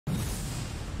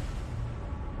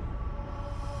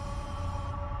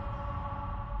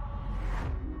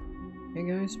Hey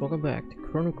guys, welcome back to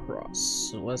Chrono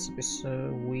Cross. So last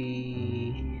episode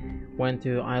we went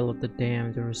to Isle of the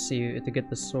Damned to get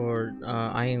the sword,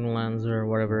 Iron Lance or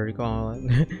whatever you call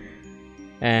it.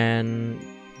 And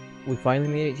we finally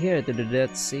made it here to the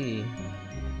Dead Sea.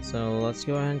 So let's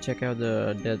go ahead and check out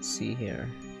the Dead Sea here.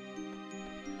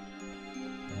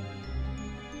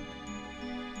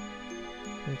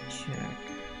 Let me check.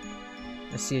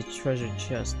 I see a treasure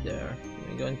chest there. Let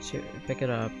me go and pick it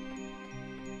up.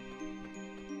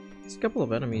 There's a couple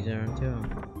of enemies there too.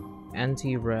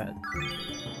 Anti-red.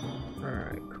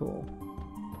 Alright, cool.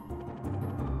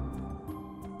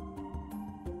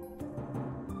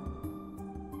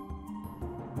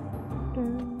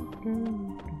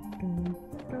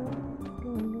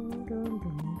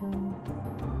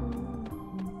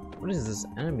 What is this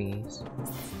enemies?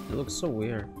 It looks so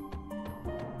weird.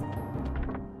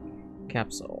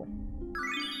 Capsule.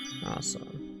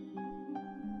 Awesome.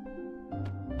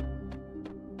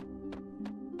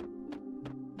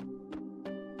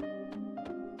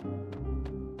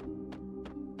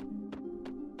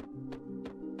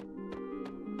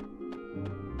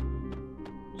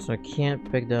 So I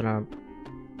can't pick that up.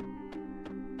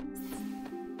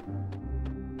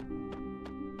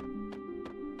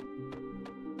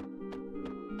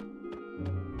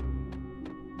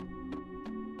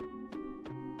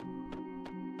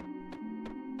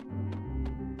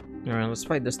 Alright, let's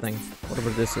fight this thing, whatever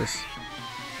this is.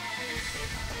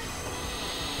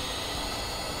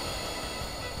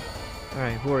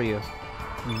 Alright, who are you?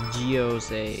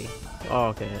 Geose. Oh,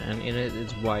 okay, and in it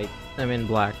it's white. I mean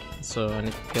black, so I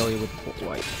need to kill you with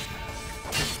white.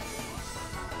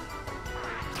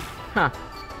 Huh.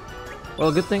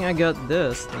 Well, good thing I got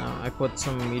this now. I put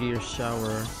some meteor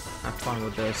shower. Have fun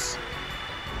with this.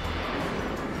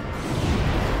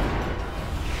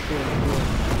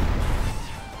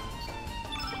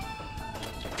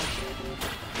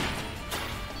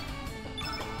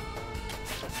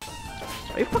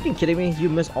 Are you fucking kidding me? You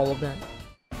missed all of that?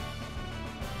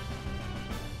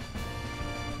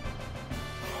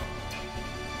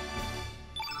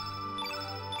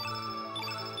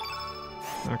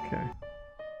 Okay.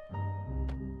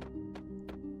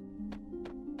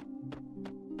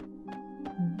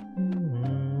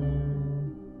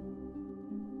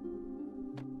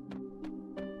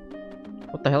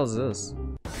 What the hell is this?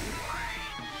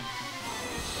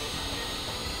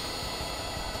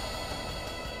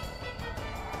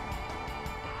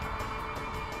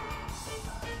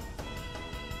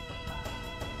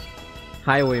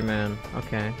 Highwayman.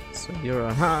 Okay, so you're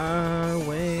a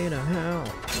highway to hell.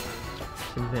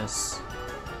 You miss.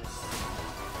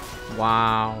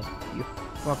 Wow, you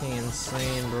fucking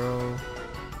insane, bro.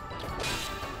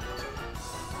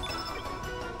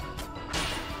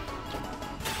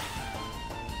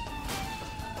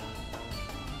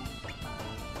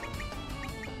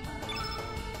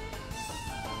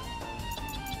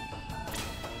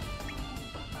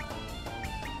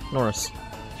 Norris.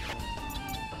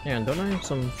 Yeah, don't I have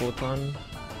some photon?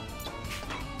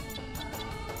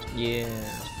 Yeah.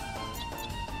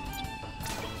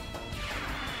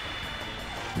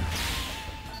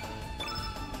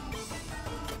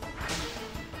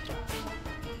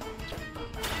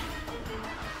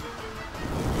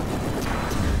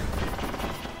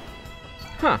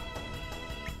 Huh.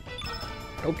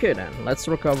 Okay then, let's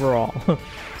recover all.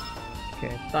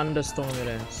 Okay, thunderstorm it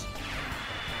is.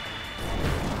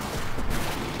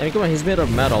 I mean, come on, he's made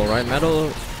of metal, right?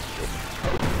 Metal.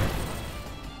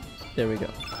 There we go.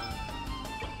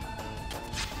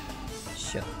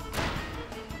 Shit.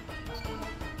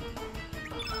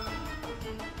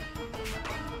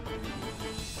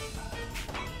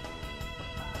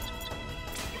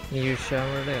 You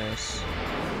shower this.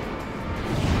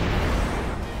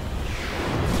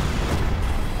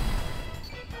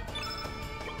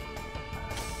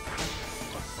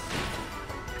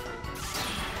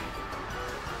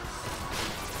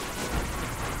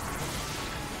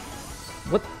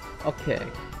 What? Okay.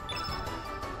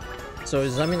 So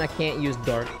does that mean I can't use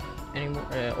dark anymore,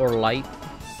 or light?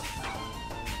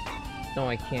 No,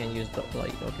 I can't use the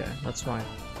light. Okay, that's fine.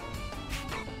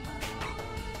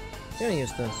 I'm gonna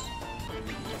use this.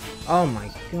 Oh my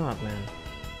god, man.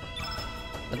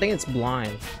 I think it's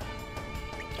blind.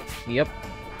 Yep.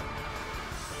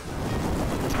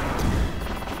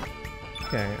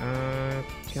 Okay,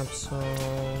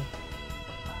 capsule.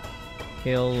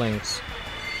 Heal links.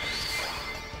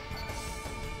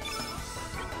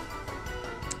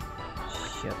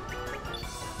 Shit.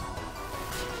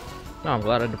 Oh, I'm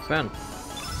glad I defend.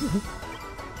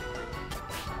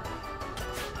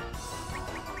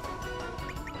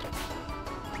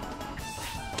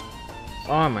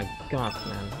 Oh my god,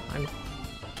 man. I'm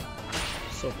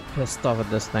so pissed off at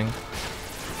this thing.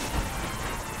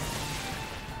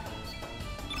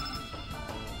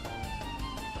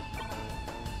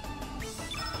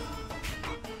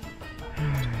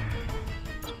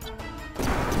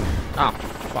 Ah,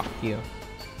 fuck you.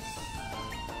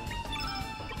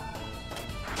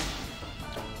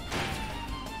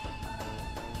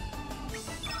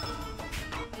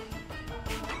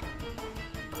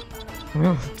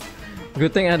 Well,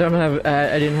 good thing I don't have.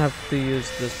 I didn't have to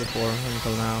use this before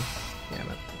until now.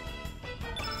 Damn it.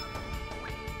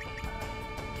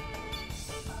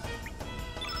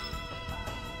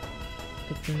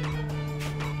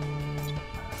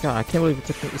 God, I can't believe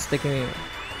it's taking me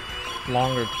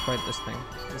longer to fight this thing.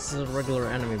 This is a regular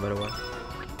enemy, by the way.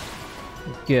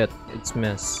 Good, it's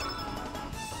miss.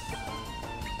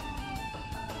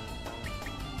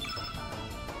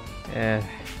 Eh.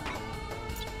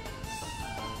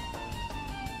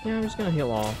 Yeah, I'm just gonna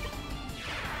heal all.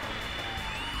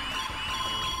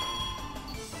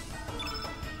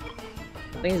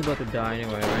 I think he's about to die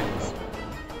anyway, right?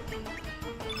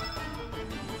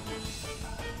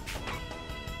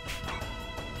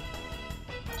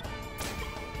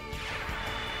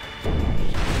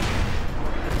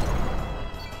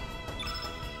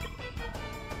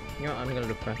 You know what, I'm gonna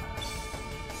defend.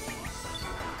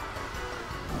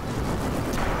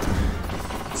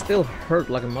 Still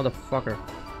hurt like a motherfucker.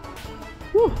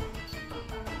 Whew.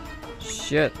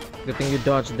 Shit. Good thing you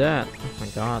dodged that. Oh my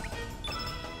god.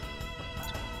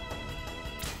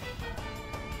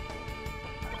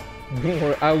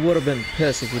 I would have been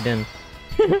pissed if you didn't.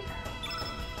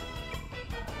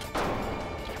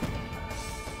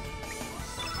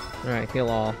 Alright, heal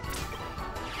all.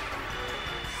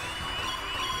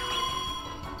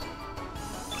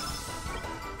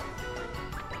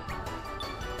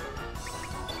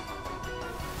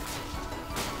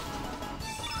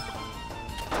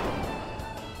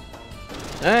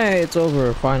 Hey, it's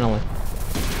over, finally.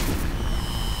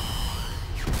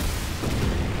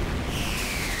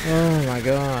 Oh my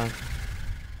god.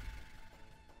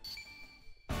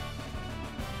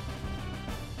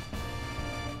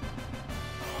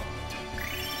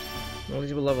 At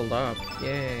least we leveled up.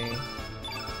 Yay.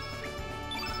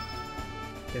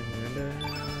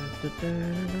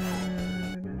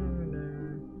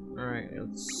 Alright,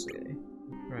 let's see.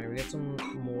 Alright, we got some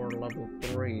more level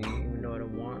 3, even though I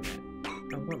don't want it.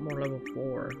 I want more level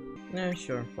 4. Yeah,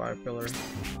 sure, 5 pillar.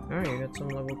 Alright, you got some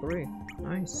level 3.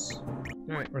 Nice.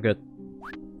 Alright, we're good.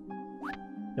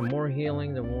 The more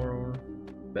healing, the more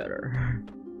better.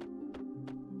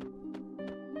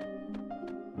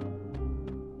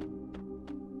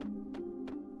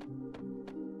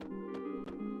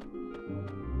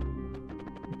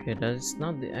 Okay, that's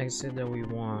not the exit that we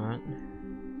want.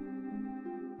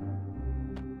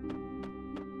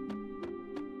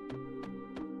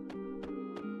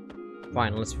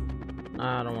 Fine, let's.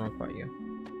 I don't want to fight you.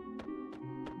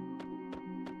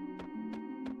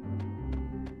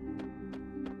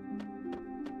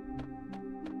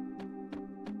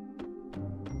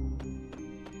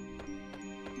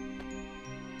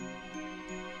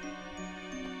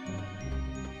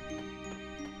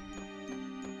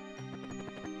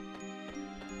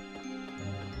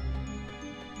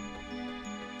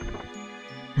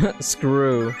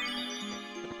 Screw.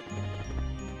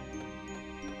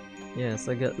 Yes,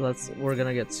 we're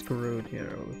gonna get screwed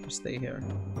here if we stay here.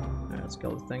 Alright, let's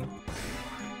kill the thing.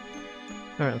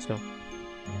 Alright, let's go.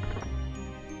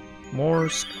 More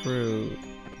screwed.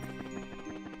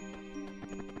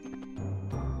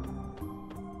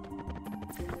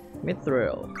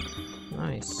 Mithril.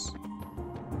 Nice.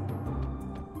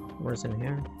 Where's in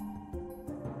here?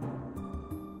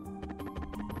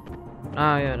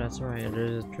 Ah, yeah, that's right.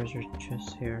 There's a treasure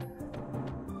chest here.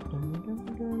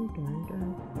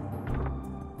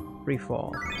 Free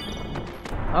fall.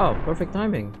 Oh, perfect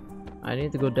timing. I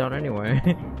need to go down anyway.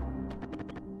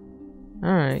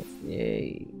 Alright,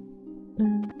 yay.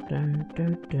 The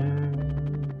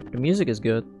music is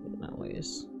good, at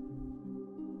least.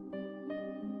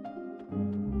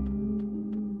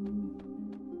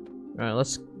 Alright,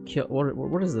 let's kill.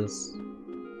 What is this?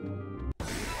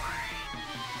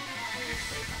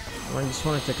 I just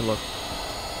want to take a look.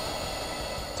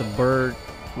 It's a bird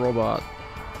robot.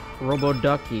 Robo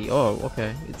Ducky. Oh,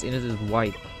 okay. It is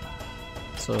white.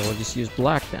 So we'll just use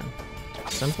black then.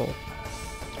 Simple.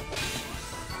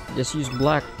 Just use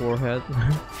black, forehead.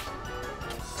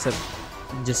 Except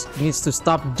it just needs to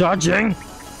stop dodging.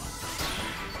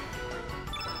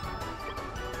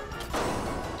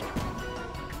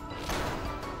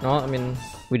 No, I mean,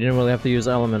 we didn't really have to use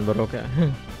element, but okay.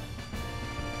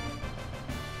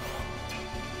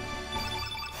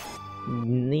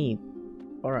 Neat.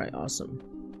 Alright, awesome.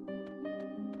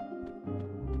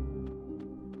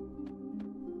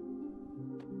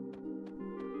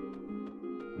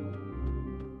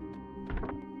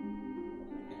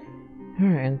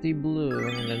 Alright, anti-blue,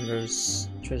 and then there's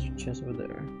treasure chest over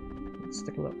there. Let's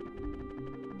take a look.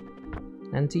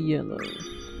 Anti-yellow.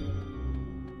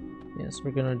 Yes,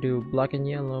 we're gonna do black and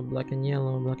yellow, black and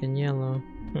yellow, black and yellow.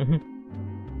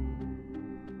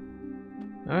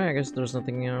 Alright, I guess there's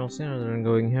nothing else here other than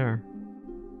going here.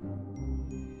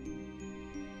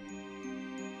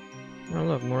 Oh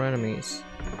look, more enemies.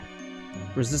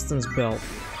 Resistance belt.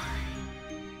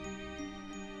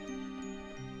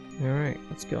 Alright,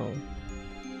 let's go.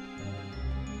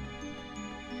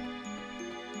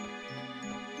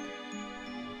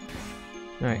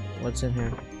 Alright, what's in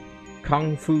here?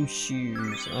 Kung Fu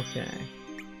shoes. Okay.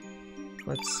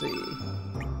 Let's see.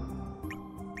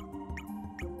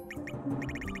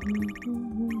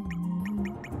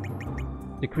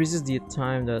 Decreases the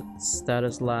time that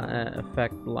status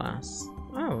effect lasts.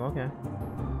 Oh, okay.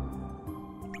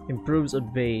 Improves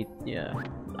evade. Yeah,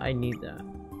 I need that.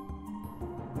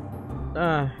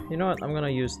 You know what? I'm gonna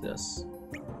use this.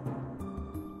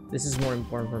 This is more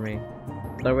important for me.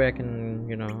 That way I can,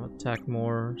 you know, attack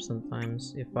more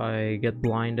sometimes if I get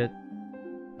blinded.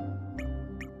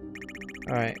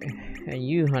 Alright, and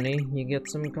you, honey, you get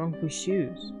some Kung Fu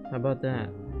shoes. How about that?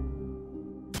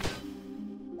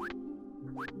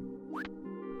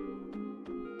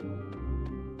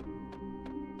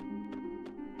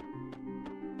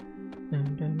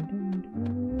 Dun, dun, dun,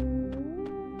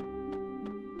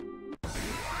 dun.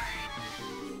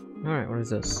 Alright, what is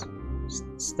this?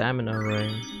 Stamina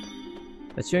ring.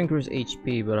 Let's should increase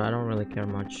HP, but I don't really care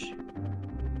much.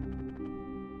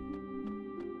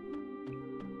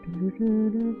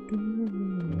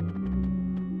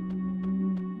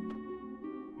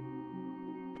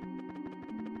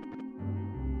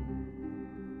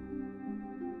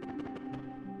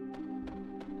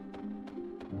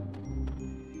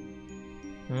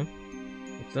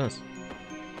 What's this?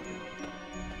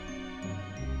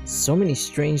 So many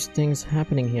strange things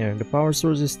happening here. The power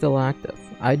source is still active.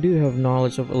 I do have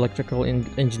knowledge of electrical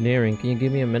engineering. Can you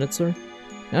give me a minute, sir?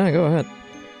 Yeah, go ahead.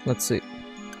 Let's see.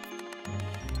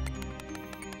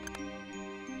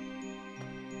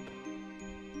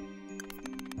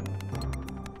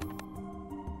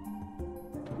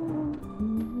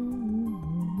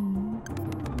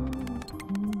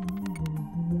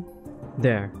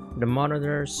 There. The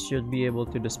monitors should be able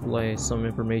to display some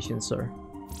information, sir.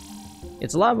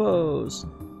 It's Lavos!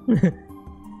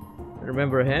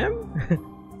 Remember him?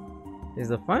 He's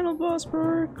the final boss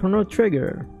for Chrono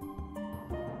Trigger.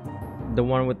 The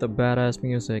one with the badass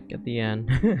music at the end.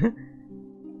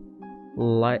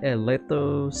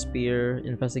 Leto Spear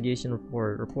Investigation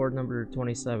Report. Report number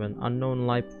 27. Unknown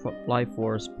life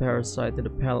force parasite to the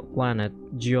planet.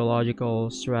 Geological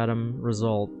stratum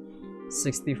result.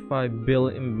 65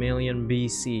 million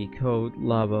BC. Code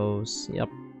Lavos.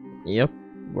 Yep.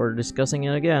 We're discussing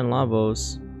it again.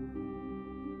 Lavos.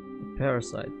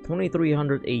 Parasite.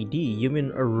 2300 AD. You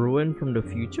mean a ruin from the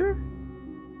future?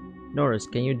 Norris,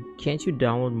 can't you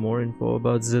download more info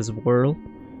about this world?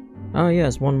 Ah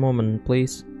yes, one moment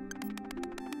please.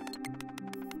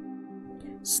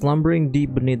 Slumbering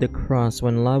deep beneath the crust,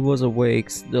 when Lavos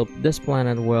awakes, this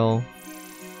planet will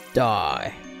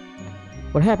die.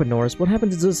 What happened, Norris? What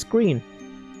happened to the screen?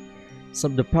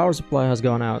 The power supply has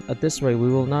gone out. At this rate, we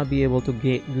will not be able to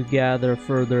gather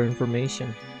further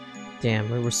information. Damn,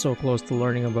 we were so close to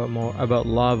learning about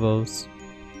Lavos.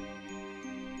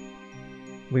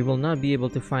 We will not be able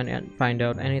to find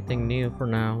out anything new for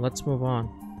now. Let's move on.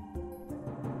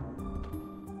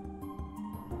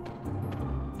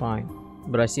 Fine,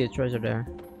 but I see a treasure there.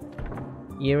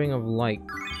 Earring of Light.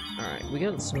 Alright, we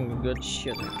got some good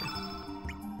shit here.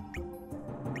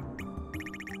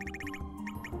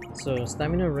 So,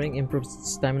 stamina ring improves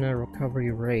stamina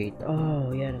recovery rate.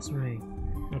 Oh, yeah, that's right.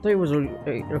 I thought it was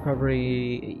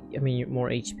recovery, I mean more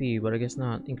HP, but I guess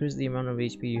not. Increase the amount of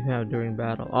HP you have during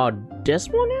battle. Oh, this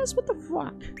one is? What the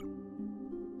fuck?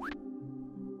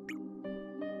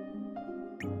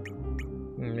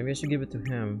 Maybe I should give it to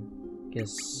him.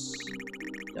 Guess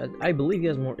I believe he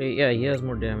has more. Yeah, he has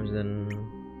more damage than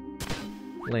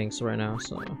Link's right now.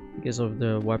 So because of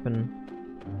the weapon.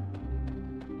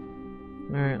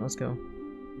 All right, let's go.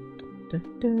 Let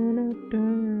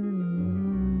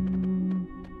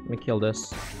me kill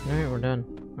this. Alright, we're done.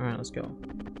 Alright, let's go.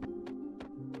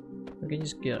 We can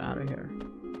just get out of here.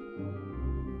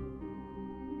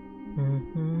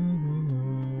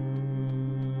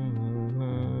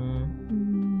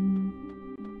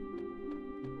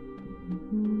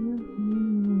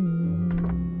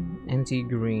 pointy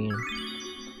green.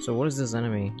 So what is this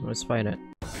enemy? Let's fight it.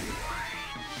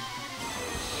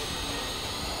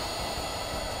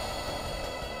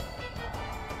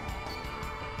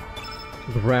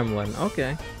 Gremlin,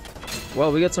 okay.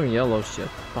 Well, we got some yellow shit.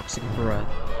 Toxic breath.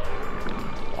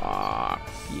 Fuck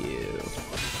you.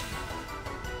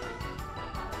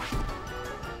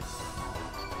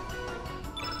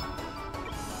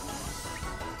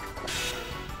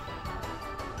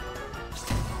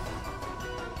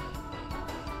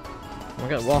 Oh my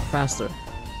god, walk faster.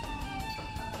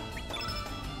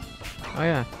 Oh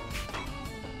yeah.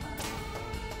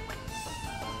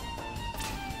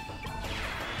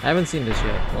 I haven't seen this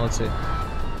yet. Well, let's see.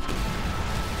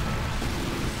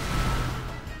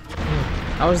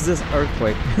 How is this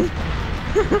earthquake?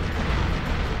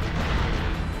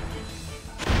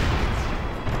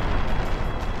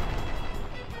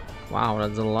 Wow,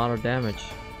 that's a lot of damage.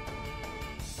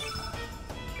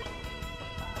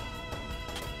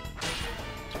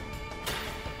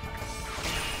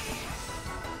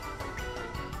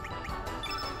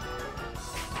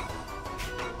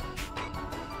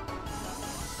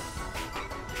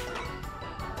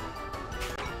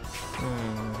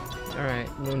 Alright,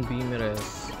 Moonbeam it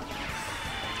is.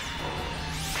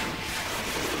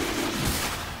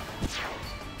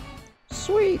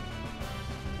 Sweet!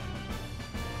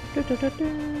 Alright,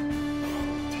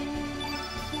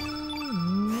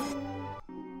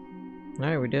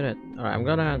 we did it. Alright, I'm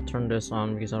gonna turn this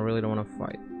on because I really don't want to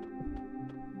fight.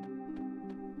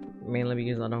 Mainly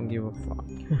because I don't give a fuck.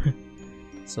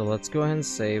 So let's go ahead and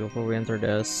save before we enter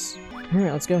this.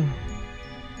 Alright, let's go.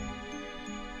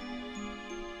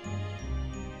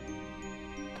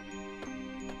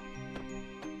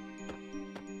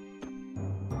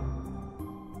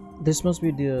 This must be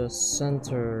the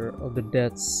center of the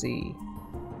Dead Sea.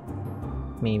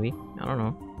 Maybe. I don't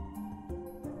know.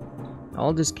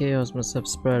 All this chaos must have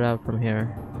spread out from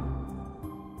here.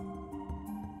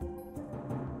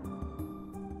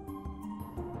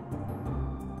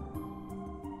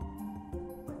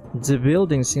 The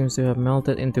building seems to have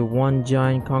melted into one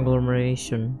giant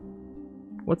conglomeration.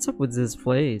 What's up with this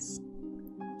place?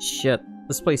 Shit,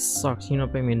 this place sucks. You're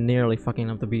not paying me nearly fucking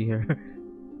enough to be here.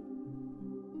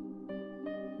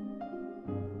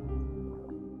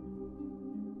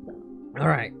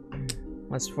 Alright,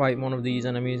 let's fight one of these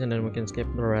enemies and then we can skip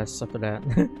the rest after that.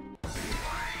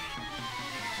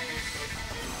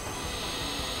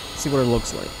 See what it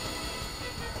looks like.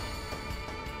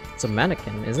 It's a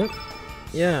mannequin, is it?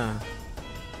 Yeah.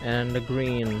 And the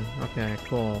green. Okay,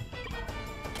 cool.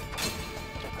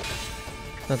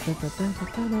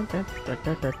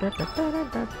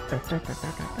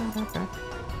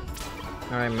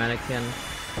 Alright, mannequin.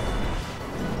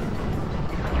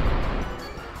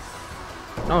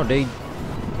 Oh, they...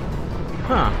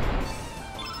 Huh.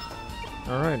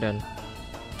 Alright then.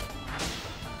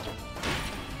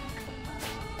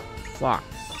 Fuck.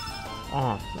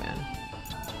 Off, man.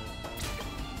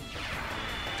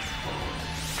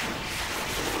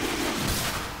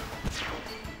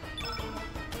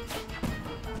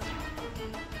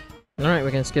 Alright,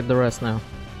 we can skip the rest now.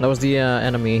 That was the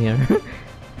enemy here.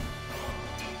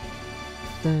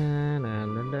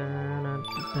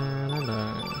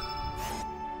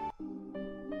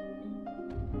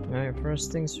 Alright,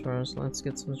 first things first, let's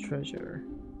get some treasure.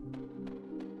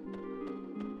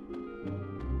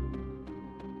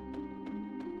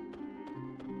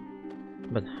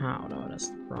 But how though, that's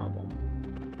the problem.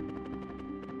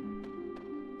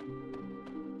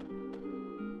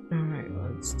 Alright,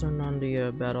 let's turn on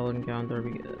the battle encounter,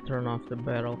 turn off the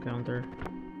battle counter.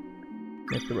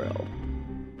 Make the rail.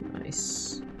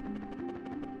 Nice.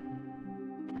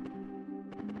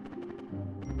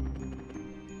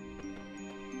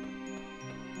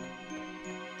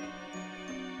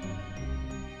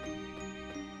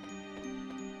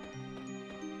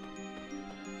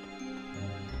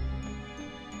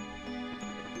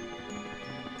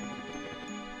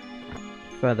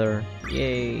 Feather,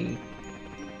 yay!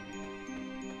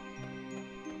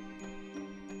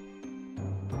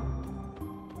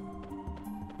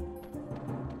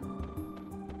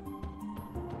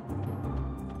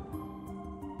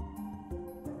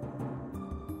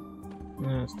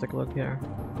 Let's take a look here.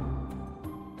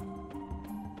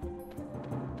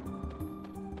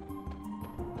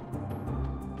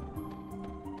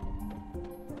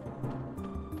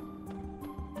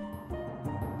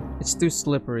 It's too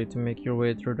slippery to make your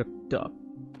way through the duck.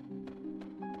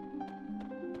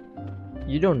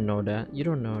 You don't know that. You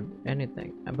don't know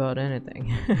anything about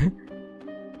anything.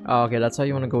 Oh, okay, that's how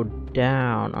you want to go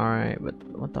down. Alright, but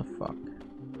what the fuck?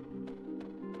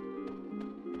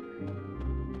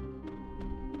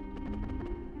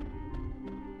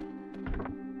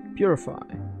 Purify.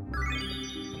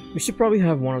 We should probably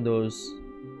have one of those.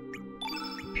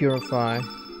 Purify.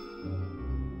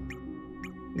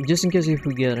 Just in case if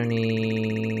we get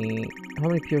any... How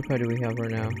many Purify do we have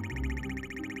right now?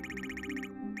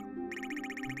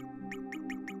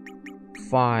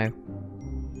 5.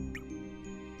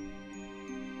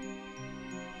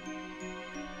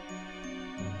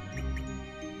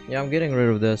 Yeah, I'm getting rid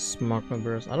of this Magma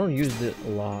Burst. I don't use it a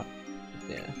lot.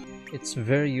 Yeah, it's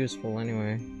very useful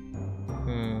anyway.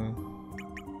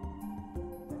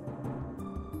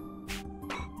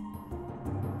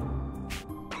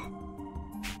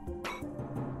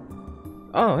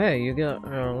 Oh, hey, you got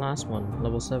our last one,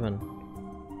 level 7.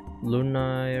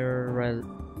 Lunar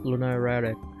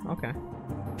Okay.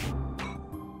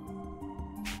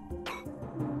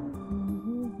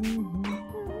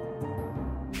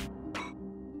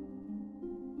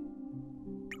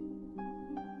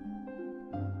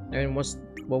 I mean,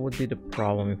 what would be the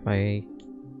problem if I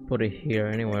put it here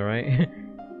anyway, right?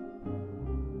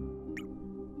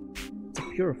 To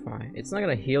purify. It's not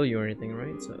gonna heal you or anything,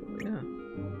 right? So yeah.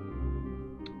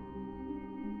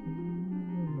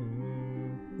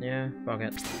 Yeah, fuck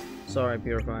it. Sorry,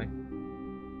 purify.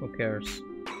 Who cares?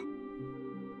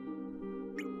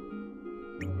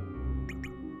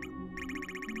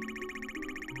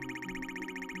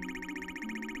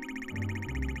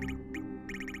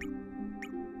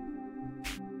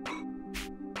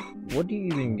 What do you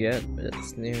even get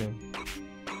that's new?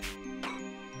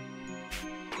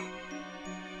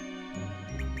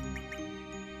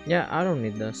 Yeah, I don't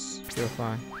need this.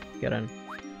 Purify. Get in.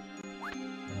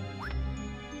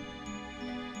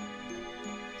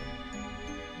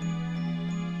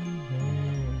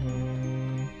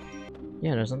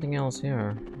 Yeah, there's nothing else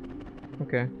here.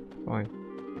 Okay, fine.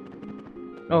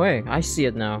 Oh hey, I see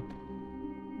it now.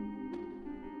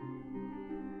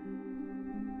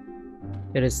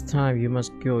 It is time, you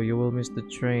must go, you will miss the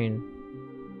train.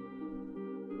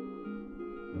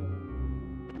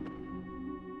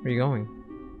 Where are you going?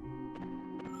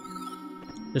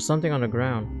 There's something on the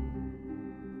ground.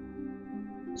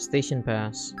 Station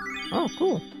pass. Oh,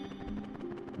 cool.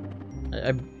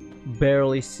 I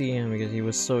barely see him because he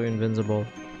was so invincible.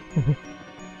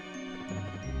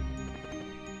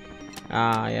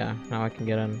 Ah, yeah, now I can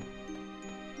get in.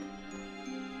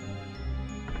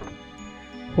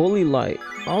 Holy light.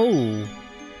 Oh,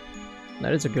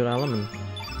 that is a good element.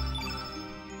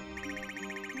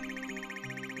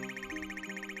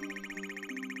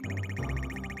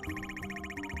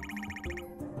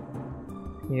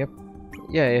 Yep.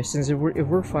 Yeah, since if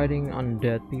we're fighting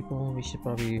undead people, we should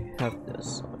probably have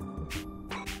this.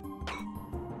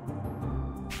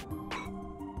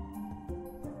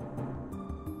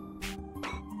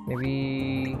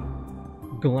 Maybe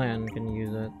Glenn can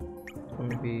use it. Or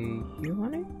maybe you,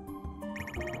 honey?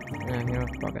 Nah, you know,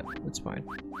 fuck it. It's fine.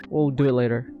 We'll do it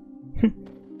later.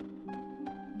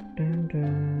 Dun,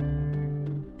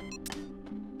 dun.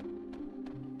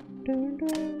 Dun,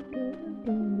 dun, dun,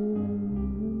 dun,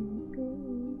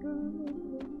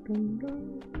 dun,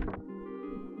 dun.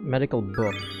 Medical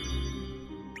book.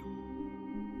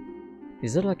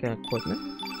 Is it like an equipment?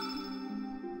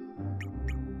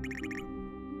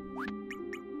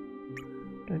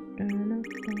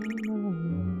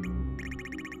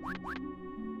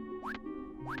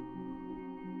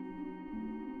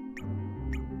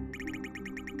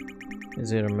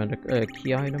 Is it a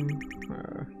key item?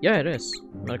 Yeah, it is.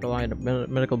 Medical item,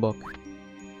 medical book.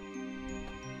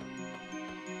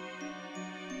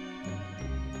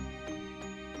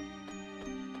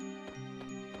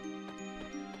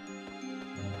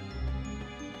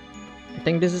 I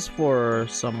think this is for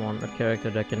someone, a character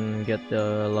that can get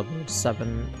the level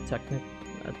 7 technique.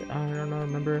 I don't know,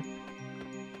 remember?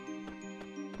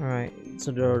 Alright,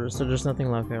 so there's nothing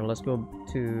left here. Let's go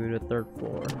to the 3rd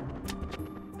floor.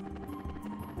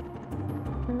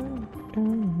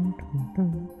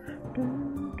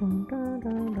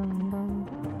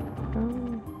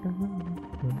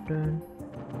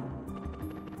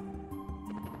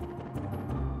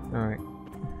 Alright.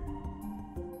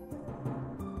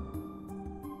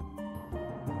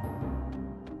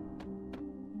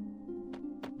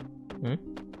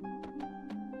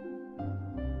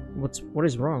 What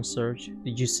is wrong, Serge?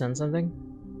 Did you send something?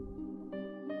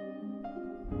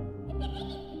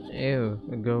 Ew,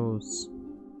 a ghost.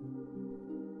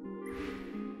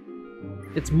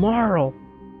 It's Marl!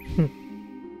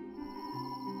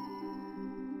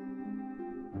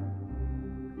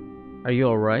 Are you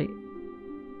alright?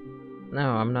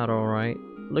 No, I'm not alright.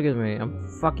 Look at me, I'm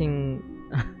fucking...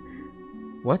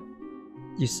 What?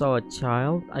 You saw a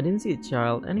child? I didn't see a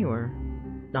child anywhere.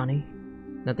 Donnie,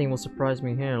 nothing will surprise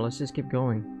me here, let's just keep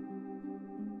going.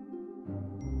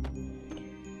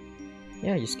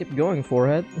 Yeah, just keep going,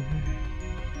 forehead.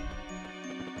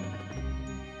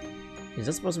 Is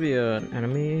that supposed to be an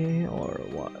enemy or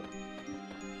what?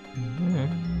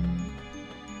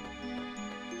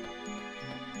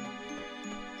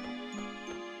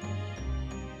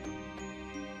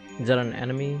 Is that an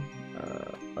enemy?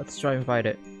 Let's try and fight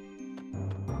it.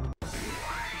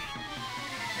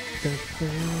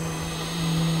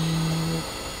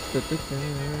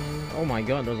 Oh my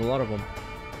god, there's a lot of them.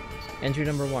 Entry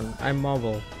number 1. I'm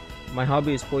Marvel. My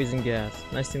hobby is poison gas.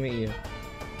 Nice to meet you.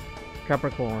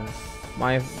 Capricorn.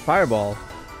 My fireball.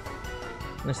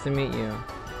 Nice to meet you.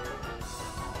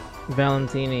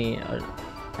 Valentini. An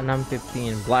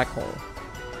M15. Black hole.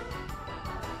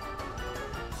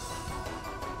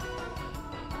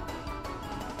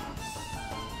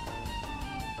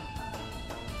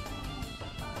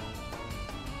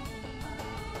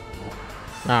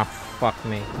 Ah, fuck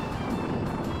me.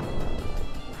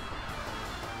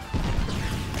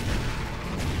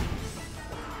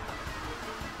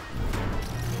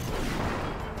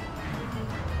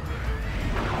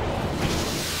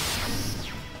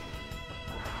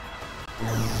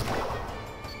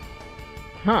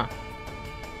 Huh.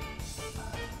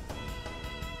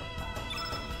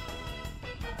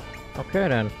 Okay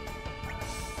then.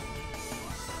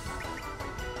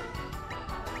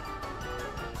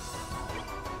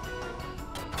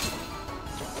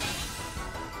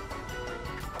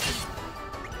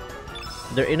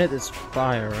 They're in it is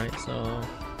fire, right? So,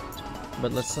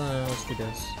 but let's do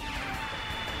this.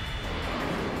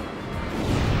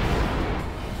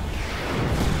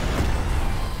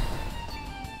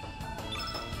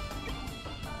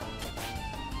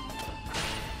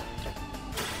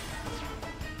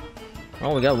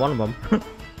 Oh, we got one of them.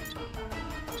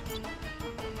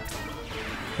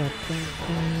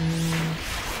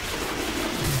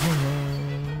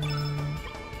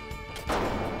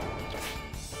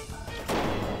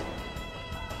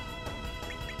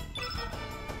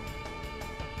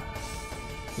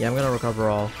 Yeah, I'm gonna recover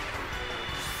all.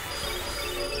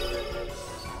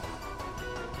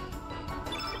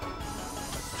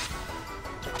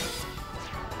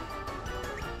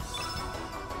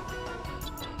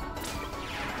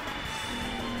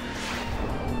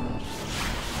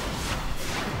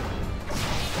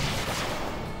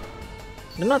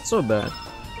 They're not so bad.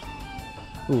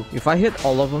 Ooh, if I hit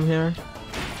all of them here,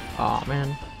 aw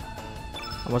man.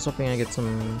 I was hoping I get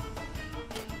some.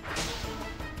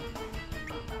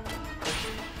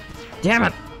 Damn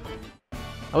it!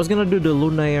 I was gonna do the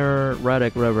Lunar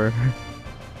Radic River.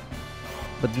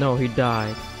 But no, he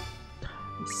died.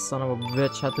 Son of a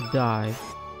bitch had to die.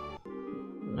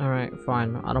 Alright,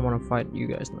 fine. I don't want to fight you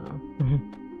guys now.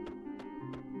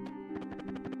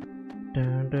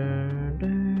 Dun, dun,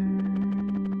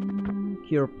 dun.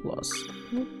 Cure Plus.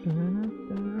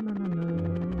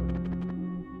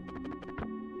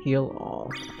 Heal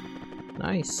all.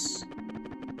 Nice.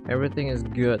 Everything is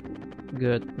good.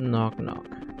 Good. Knock knock.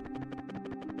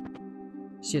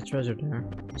 See a treasure there.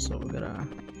 So we gotta.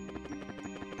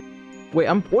 Wait,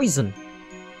 I'm poison.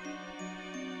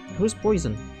 Who's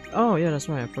poison? Oh yeah, that's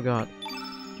right. I forgot.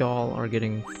 Y'all are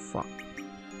getting fucked.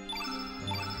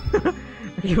 I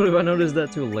can't believe I noticed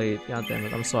that too late. God damn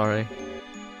it. I'm sorry.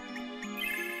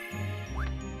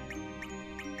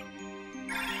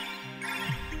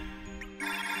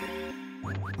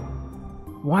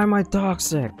 Why am I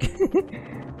toxic?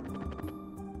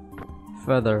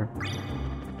 Feather.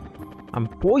 I'm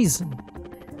poison.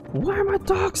 Why am I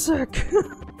toxic?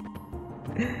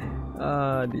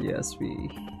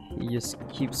 DSP. He just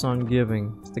keeps on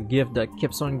giving. It's the gift that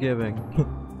keeps on giving.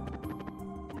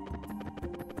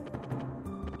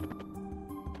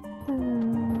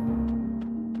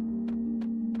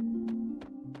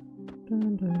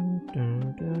 Dun, dun,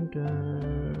 dun, dun,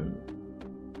 dun.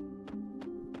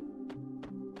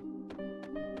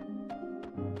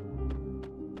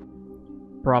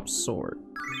 Prop sword.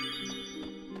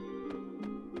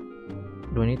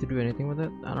 Do I need to do anything with it?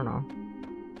 I don't know.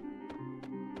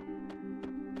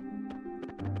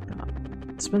 God.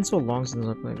 It's been so long since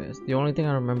I played this. The only thing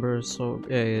I remember is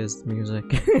the music.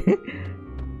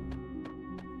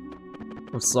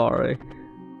 I'm sorry.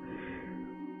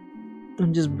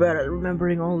 I'm just bad at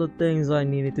remembering all the things I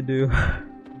needed to do.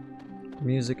 The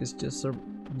music is just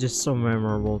so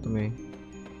memorable to me.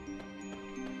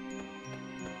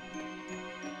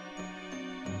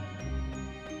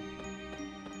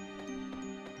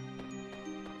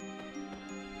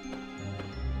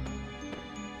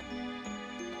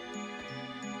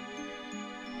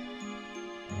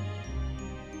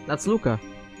 That's Luca.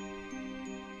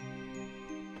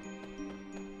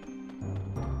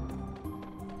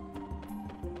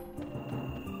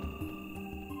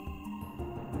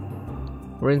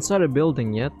 We're inside a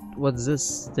building yet? What's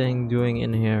this thing doing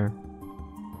in here?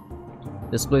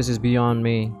 This place is beyond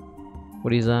me.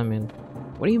 What does that mean?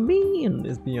 What do you mean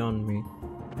it's beyond me?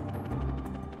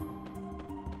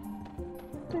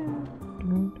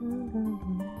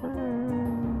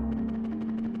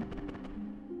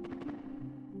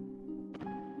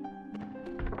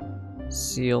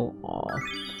 Seal off.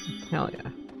 Hell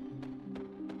yeah.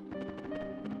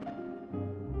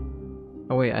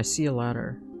 Oh wait, I see a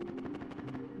ladder.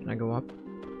 Can I go up?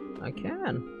 I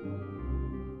can.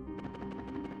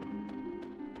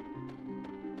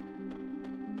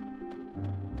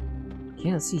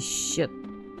 Can't see shit.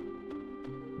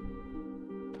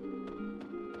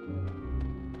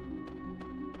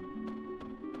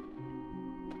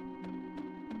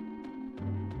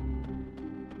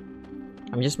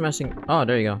 I'm just mashing. Oh,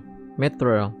 there you go.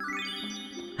 Mithril.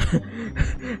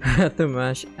 I had to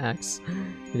mash X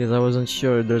because I wasn't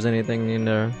sure if there's anything in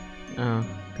there. Oh,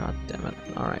 god damn it.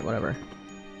 Alright, whatever.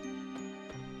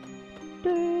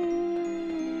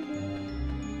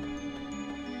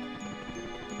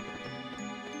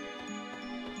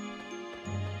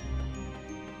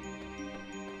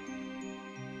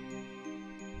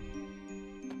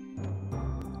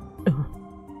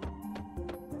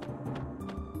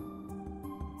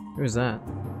 Who's that?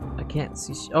 I can't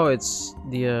see. Oh, it's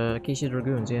the Acacia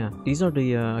Dragoons. Yeah, these are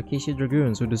the Acacia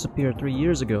Dragoons who disappeared 3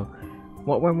 years ago.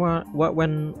 What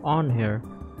went on here?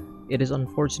 It is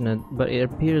unfortunate, but it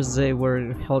appears they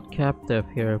were held captive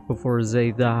here before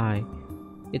they die.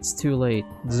 It's too late.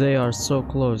 They are so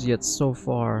close yet so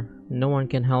far. No one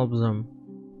can help them.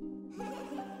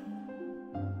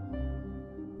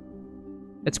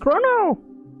 It's Chrono!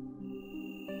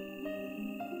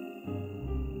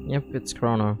 Yep, it's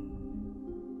Chrono.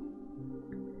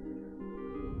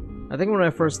 I think when I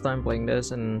first time playing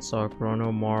this and saw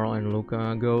Chrono, Marl, and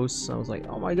Luca ghosts, I was like,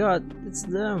 oh my god, it's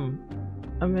them!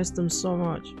 I missed them so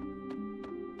much.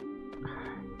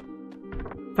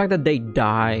 The fact that they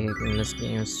die in this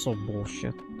game is so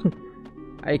bullshit.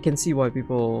 I can see why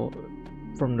people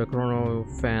from the Chrono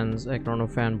fans, Chrono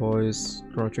fanboys,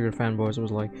 Chrono Trigger fanboys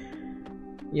was like,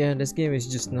 yeah, this game is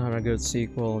just not a good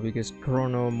sequel because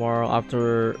Chrono, Marl,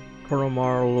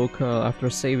 Luca, after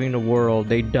saving the world,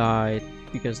 they died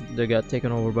because they got taken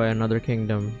over by another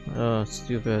kingdom. Oh,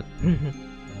 stupid.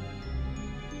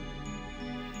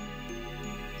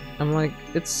 I'm like,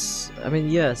 I mean,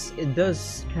 yes, it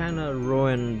does kind of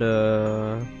ruin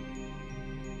the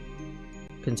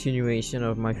continuation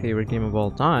of my favorite game of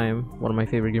all time, one of my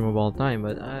favorite game of all time,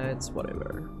 but it's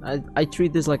whatever. I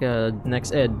treat this like a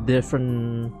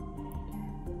different,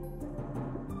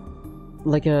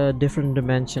 like a different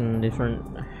dimension,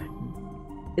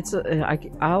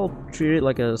 I'll treat it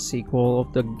like a sequel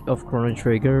of Chrono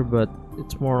Trigger, but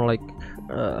it's more like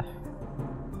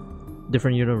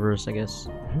different universe, I guess.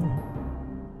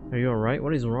 Are you alright?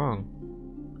 What is wrong?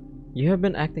 You have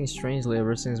been acting strangely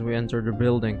ever since we entered the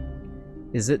building.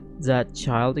 Is it that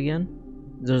child again?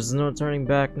 There's no turning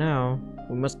back now.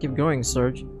 We must keep going,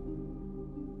 Serge.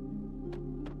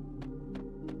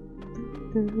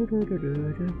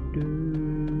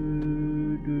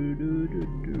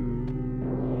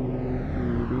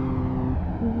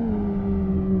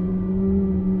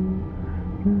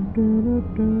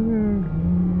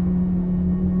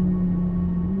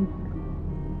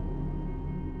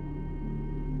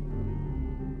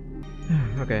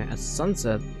 Okay, at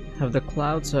sunset, have the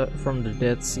clouds from the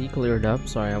Dead Sea cleared up?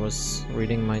 Sorry, I was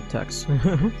reading my text.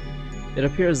 It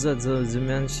appears that the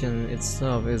dimension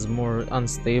itself is more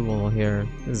unstable here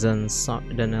than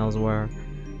elsewhere.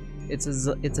 It's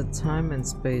a time and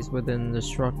space within the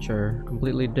structure,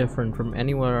 completely different from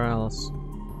anywhere else.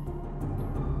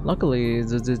 Luckily,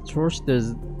 the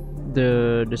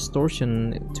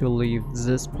distortion to leave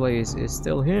this place is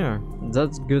still here.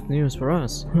 That's good news for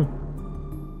us.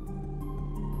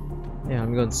 Yeah,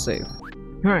 I'm going to save.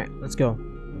 Alright, let's go.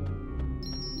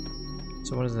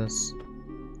 So what is this?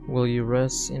 Will you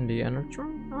rest in the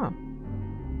Enertron? Ah.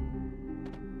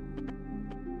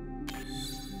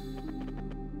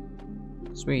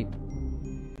 Sweet.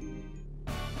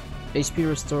 HP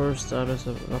restores status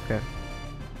of... okay.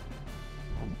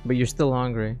 But you're still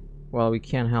hungry. Well, we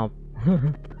can't help.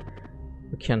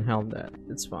 We can't help that.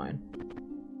 It's fine.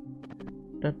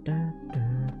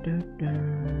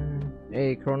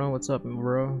 Hey, Chrono, what's up,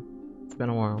 bro? It's been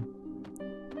a while.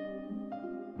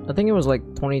 I think it was like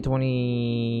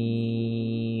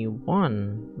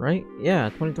 2021, right? Yeah,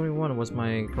 2021 was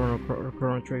my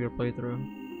Chrono Trigger playthrough.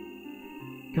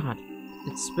 God,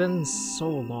 it's been so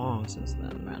long since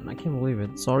then, man. I can't believe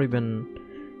it. It's already been...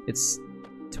 it's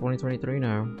 2023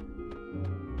 now.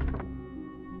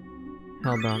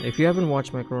 Hellbound. If you haven't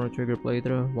watched my Chrono Trigger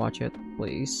playthrough, watch it,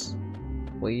 please.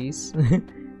 Please.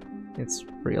 It's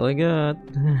really good.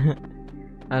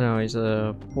 I know it's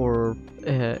a poor,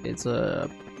 it's a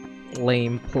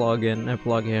lame plug-in,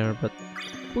 plug here, but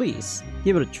please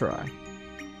give it a try.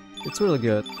 It's really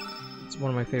good. It's one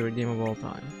of my favorite game of all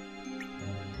time.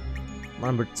 My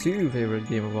number 2 favorite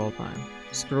game of all time.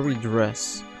 Screwy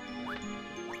Dress.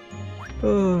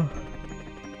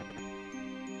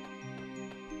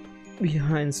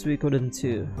 Behind Suikoden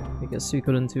 2, because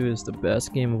Suikoden 2 is the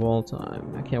best game of all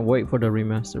time. I can't wait for the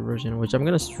remastered version, which I'm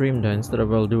gonna stream that instead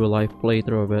of I'll do a live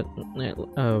playthrough of it.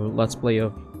 Let's play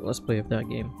of that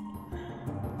game.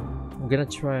 I'm gonna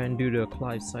try and do the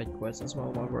Clive side quest as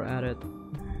well while we're at it.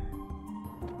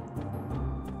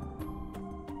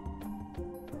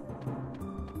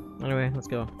 Anyway, let's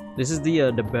go. This is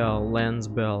the bell, Lan's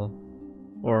bell,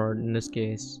 or in this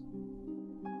case,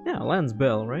 yeah, Lan's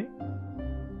bell, right?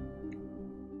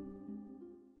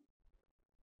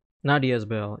 Nadia's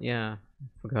bell, yeah,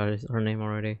 forgot her name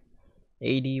already.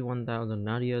 81,000,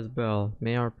 Nadia's bell.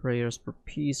 May our prayers for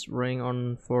peace ring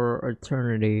on for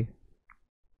eternity.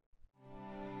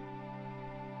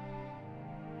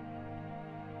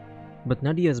 But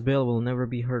Nadia's bell will never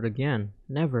be heard again.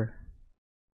 Never.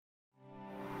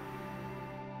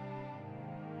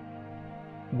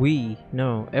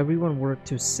 No, everyone worked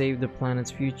to save the planet's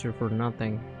future for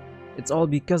nothing. It's all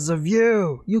because of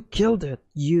you! You killed it!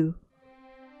 You!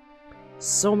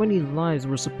 So many lives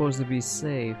were supposed to be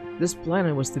saved. This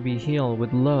planet was to be healed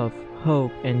with love,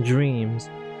 hope, and dreams.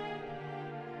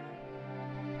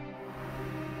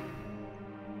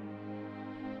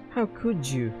 How could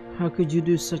you? How could you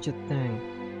do such a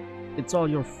thing? It's all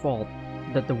your fault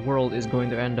that the world is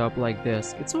going to end up like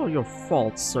this. It's all your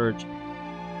fault, Serge.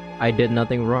 I did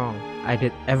nothing wrong. I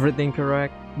did everything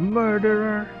correct.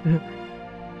 Murderer!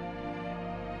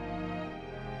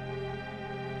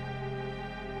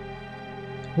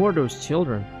 Who are those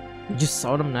children? You just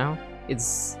saw them now?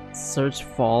 It's Serge's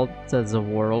fault that the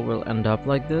world will end up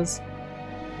like this?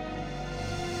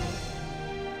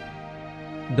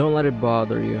 Don't let it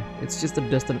bother you. It's just a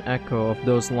distant echo of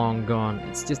those long gone.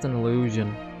 It's just an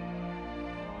illusion.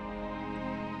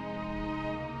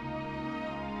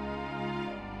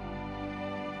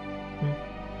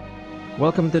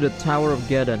 Welcome to the Tower of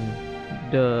Geddon,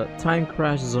 the time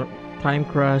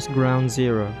crash ground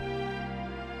zero.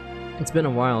 It's been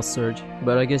a while, Serge,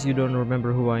 but I guess you don't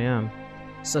remember who I am.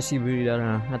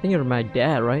 Sashiburi-dara. I think you're my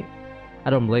dad, right?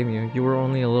 I don't blame you. You were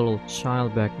only a little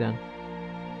child back then.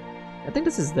 I think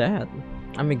this is dad.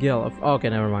 I'm Miguel. Oh, okay,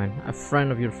 never mind. A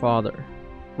friend of your father.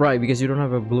 Right, because you don't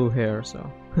have a blue hair, so.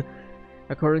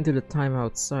 According to the time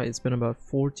outside, it's been about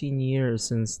 14 years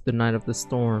since the night of the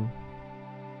storm.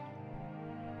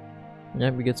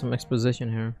 Yeah, we get some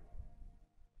exposition here.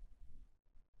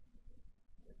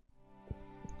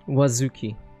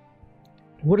 Wazuki.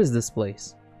 What is this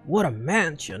place? What a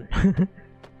mansion!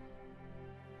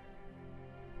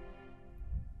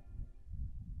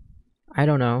 I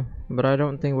don't know, but I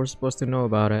don't think we're supposed to know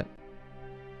about it.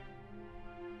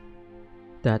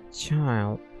 That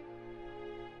child.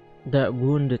 That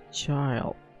wounded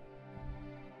child.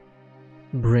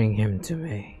 Bring him to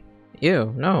me.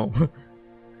 Ew, no.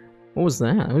 What was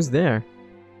that? Who's there?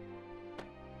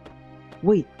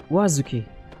 Wait, Wazuki,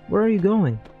 where are you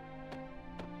going?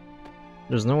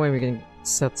 There's no way we can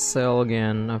set sail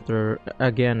again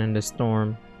in the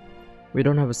storm. We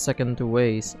don't have a second to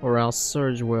waste, or else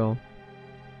Serge will.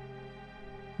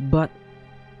 But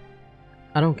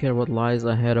I don't care what lies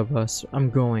ahead of us. I'm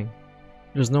going.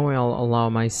 There's no way I'll allow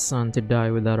my son to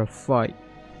die without a fight.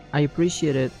 I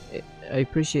appreciate it. I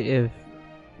appreciate if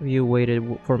you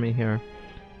waited for me here.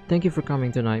 Thank you for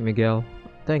coming tonight, Miguel.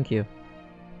 Thank you.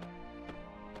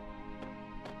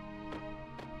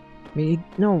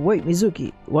 No, wait,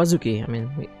 Mizuki. Wazuki. I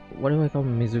mean, wait, what do I call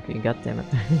Mizuki? God damn it.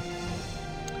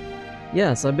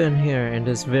 Yes, I've been here in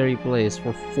this very place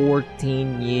for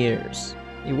 14 years.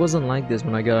 It wasn't like this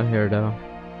when I got here, though.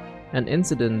 An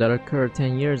incident that occurred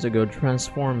 10 years ago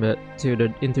transformed it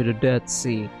into the Dead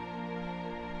Sea.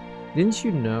 Didn't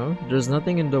you know there's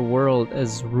nothing in the world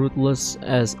as ruthless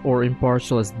as or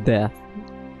impartial as death?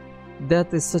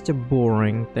 Death is such a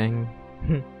boring thing.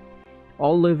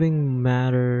 All living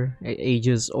matter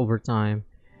ages over time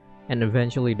and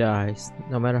eventually dies,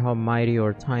 no matter how mighty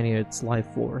or tiny its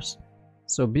life force.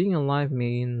 So being alive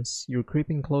means you're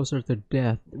creeping closer to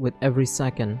death with every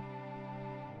second.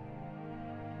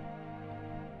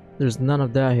 There's none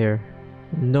of that here.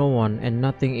 No one and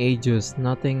nothing ages,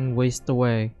 nothing wastes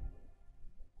away.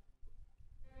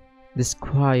 This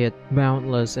quiet,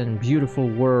 boundless, and beautiful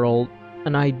world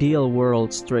An ideal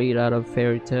world straight out of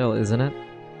fairy tale, isn't it?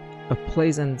 A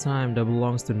place and time that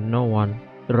belongs to no one,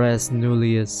 res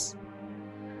nullius.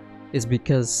 It's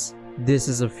because this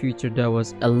is a future that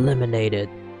was eliminated.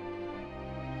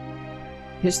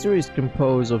 History is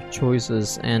composed of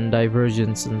choices and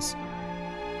divergences.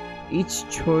 Each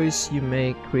choice you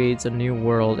make creates a new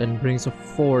world and brings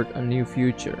forth a new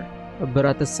future. But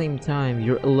at the same time,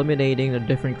 you're eliminating a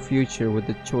different future with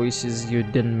the choices you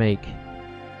didn't make.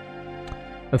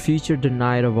 A future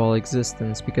denied of all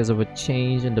existence because of a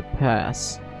change in the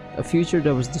past. A future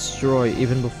that was destroyed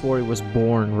even before it was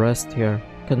born rests here,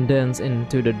 condensed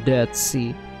into the Dead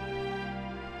Sea.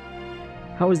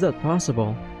 How is that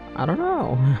possible? I don't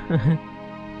know.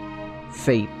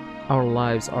 Fate. Our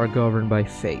lives are governed by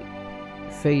fate.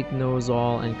 Fate knows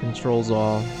all and controls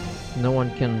all. No one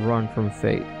can run from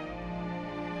fate.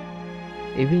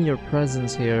 Even your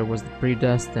presence here was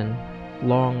predestined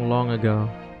long, long ago.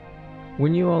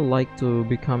 Wouldn't you all like to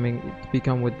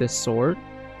become with this sword?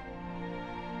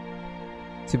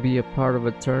 To be a part of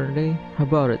eternity? How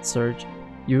about it, Serge?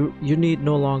 You need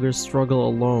no longer struggle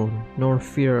alone, nor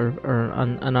fear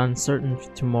an uncertain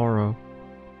tomorrow.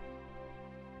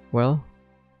 Well,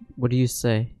 what do you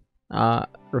say?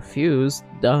 Refused?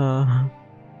 Duh.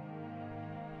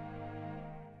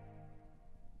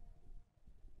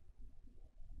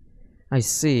 I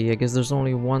see. I guess there's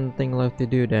only one thing left to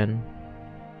do then.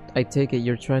 I take it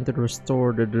you're trying to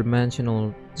restore the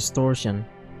dimensional distortion.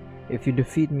 If you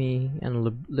defeat me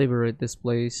and liberate this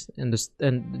place, and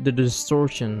the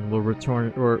distortion will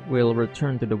return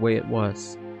to the way it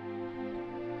was.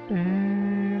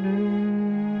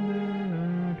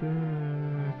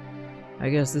 I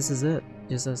guess this is it.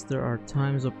 Just as there are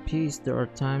times of peace, there are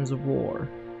times of war.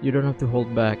 You don't have to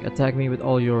hold back. Attack me with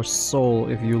all your soul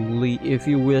if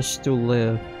you wish to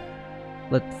live.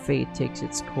 Let fate take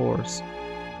its course.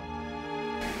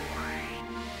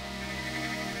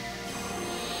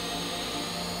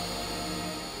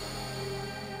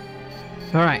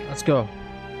 Alright, let's go.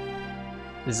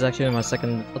 This is actually my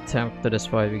second attempt to this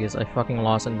fight because I fucking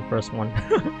lost in the first one.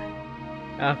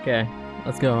 Okay,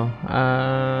 let's go.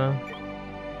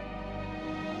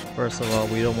 First of all,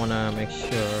 we don't want to make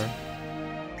sure.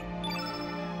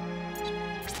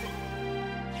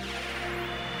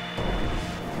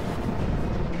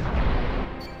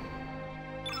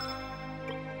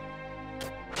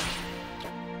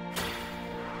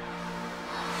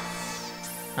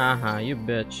 Haha, you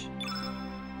bitch.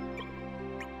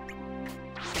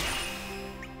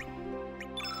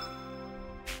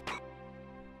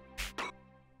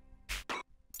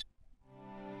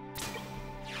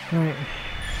 Alright.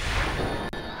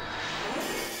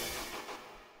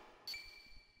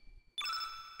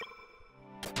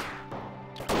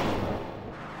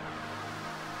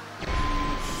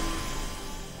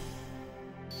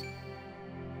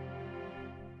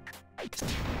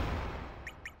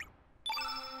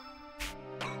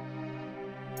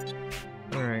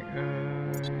 Alright,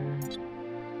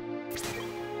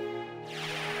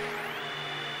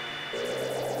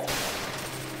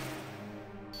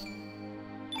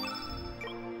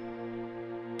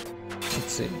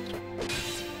 let's see.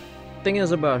 Thing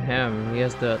is about him, he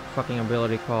has that fucking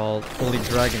ability called Holy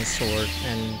Dragon Sword,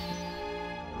 and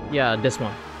yeah, this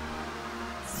one.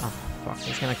 Oh fuck,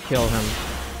 he's gonna kill him.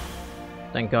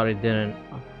 Thank God he didn't.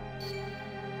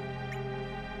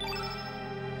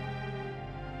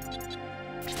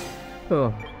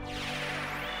 Oh.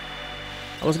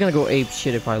 I was gonna go ape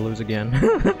shit if I lose again.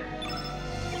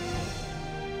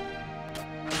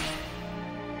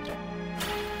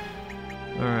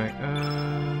 Alright,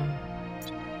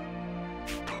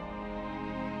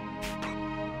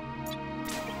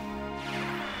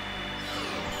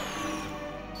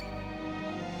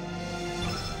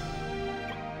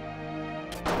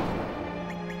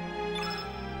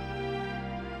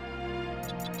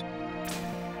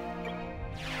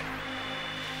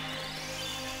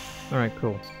 Alright,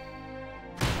 cool.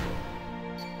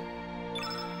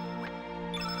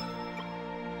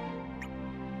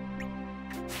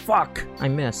 Fuck! I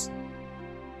missed.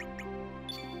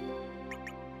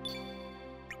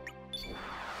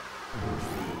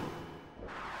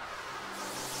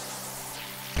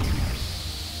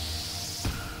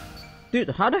 Dude,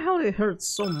 how the hell it hurts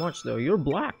so much though? You're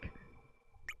black.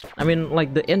 I mean,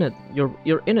 like the init, your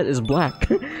init is black.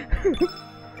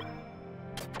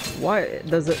 Why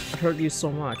does it hurt you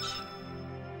so much?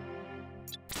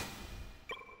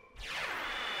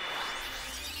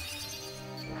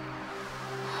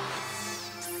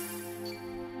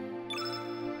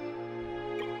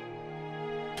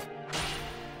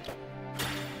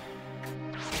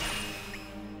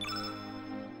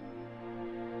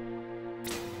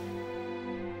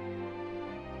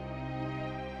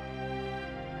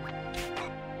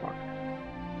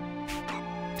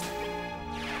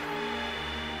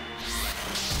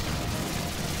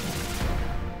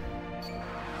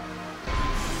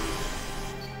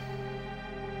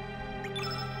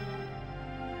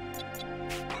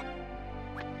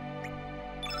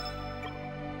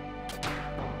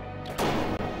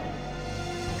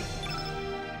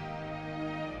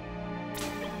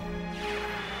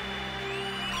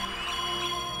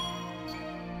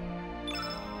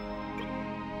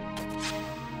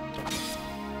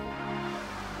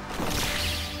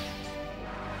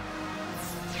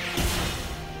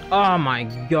 Oh my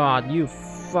god, you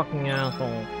fucking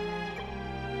asshole.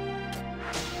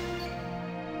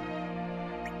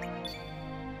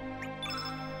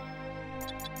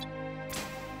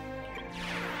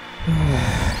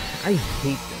 I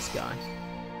hate this guy.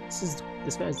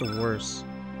 This guy's the worst.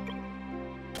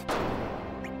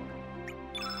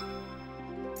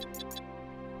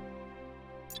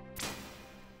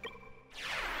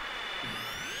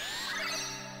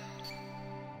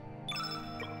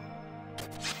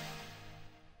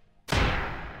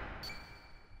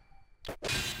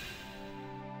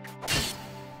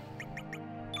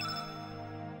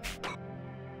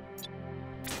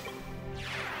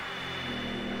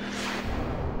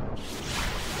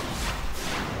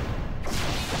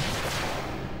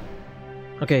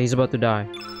 Okay, he's about to die.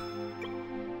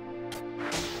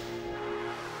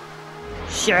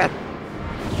 Shit!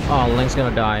 Oh, Link's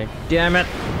gonna die. Damn it!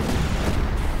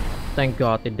 Thank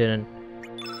God it didn't.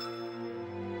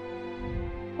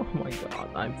 Oh my god,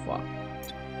 I'm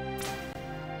fucked.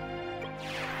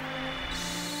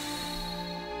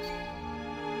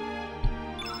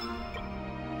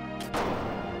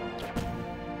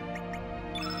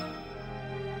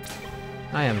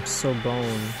 I am so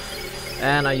boned.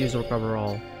 And I use recover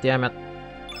all. Damn it.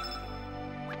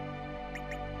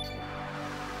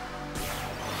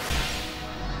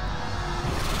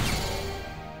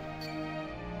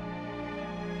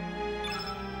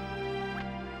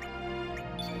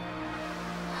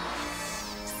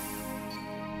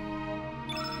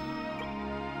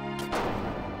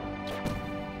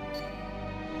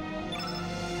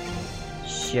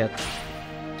 Shit.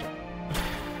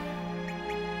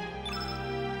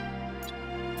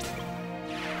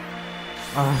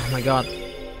 Oh my god.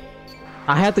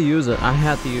 I had to use it. I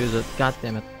had to use it. God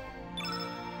damn it.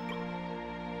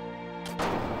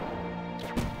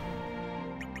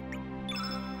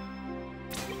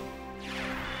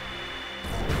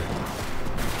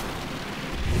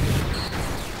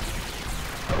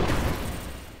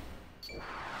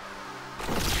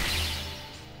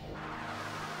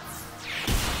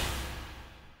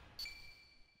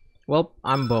 Well,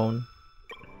 I'm bone.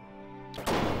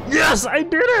 Yes, I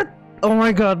did it! Oh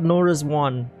my god, Norris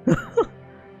won.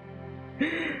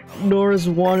 Norris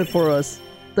won it for us.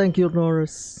 Thank you,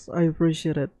 Norris. I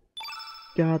appreciate it.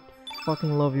 God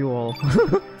fucking love you all.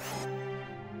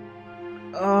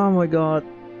 Oh my god.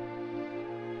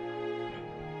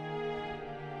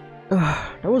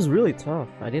 That was really tough.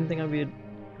 I didn't think I'd be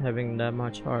having that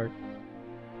much hard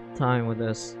time with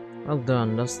this. Well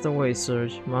done, that's the way,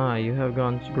 Serge. My, you have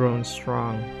grown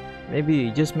strong. Maybe,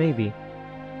 just maybe,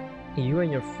 you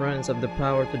and your friends have the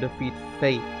power to defeat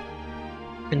fate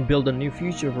and build a new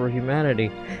future for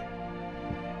humanity.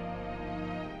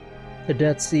 The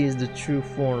Dead Sea is the true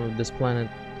form of this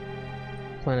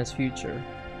planet's future.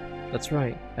 That's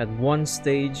right. At one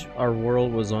stage, our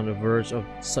world was on the verge of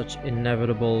such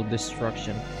inevitable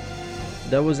destruction.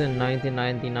 That was in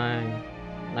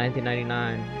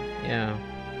 1999, yeah,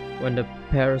 when the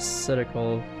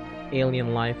parasitical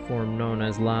alien life form known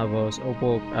as Lavos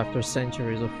awoke after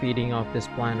centuries of feeding off this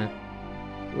planet.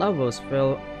 Lavos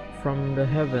fell from the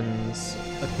heavens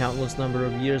a countless number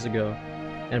of years ago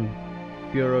and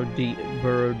burrowed deep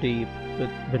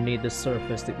beneath the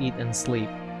surface to eat and sleep.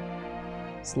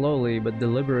 Slowly but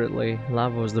deliberately,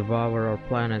 Lavos devour our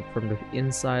planet from the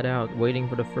inside out, waiting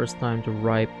for the first time to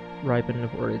ripen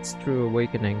for its true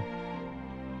awakening.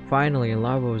 Finally,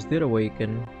 Lavos did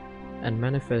awaken and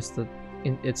manifested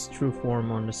in its true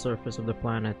form on the surface of the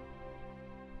planet.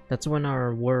 That's when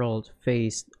our world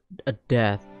faced a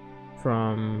death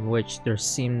from which there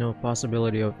seemed no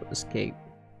possibility of escape.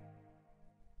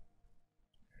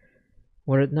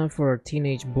 Were it not for a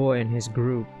teenage boy and his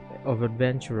group of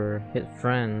adventurer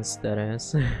friends, that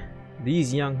is,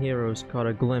 these young heroes caught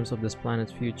a glimpse of this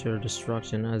planet's future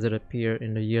destruction as it appeared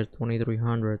in the year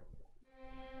 2300.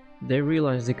 They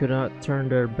realized they could not turn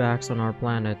their backs on our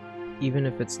planet, even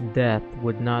if its death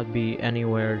would not be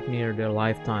anywhere near their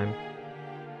lifetime.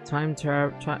 Time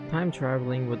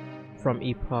traveling from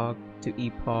epoch to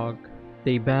epoch,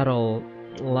 they battled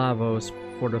Lavos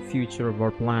for the future of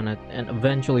our planet and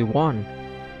eventually won.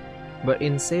 But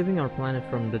in saving our planet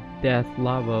from the death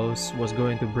Lavos was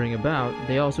going to bring about,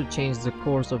 they also changed the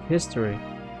course of history.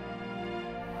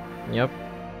 Yep.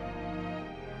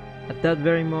 At that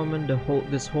very moment,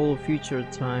 this whole future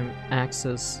time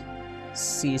axis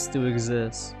ceased to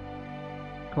exist.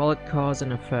 Call it cause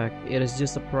and effect, it is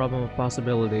just a problem of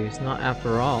possibilities, not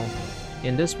after all.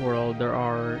 In this world, there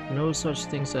are no such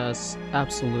things as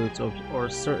absolutes or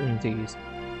certainties.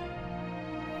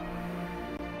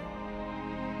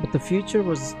 But the future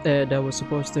that was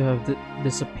supposed to have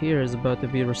disappeared is about to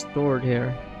be restored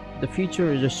here. The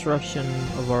future destruction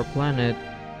of our planet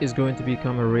is going to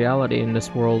become a reality in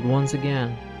this world once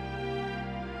again.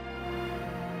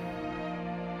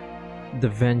 The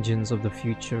vengeance of the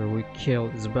future we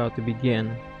killed is about to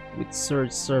begin, with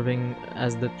Surge serving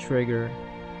as the trigger.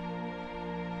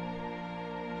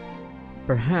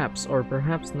 Perhaps or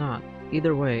perhaps not.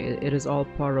 Either way, it is all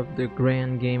part of the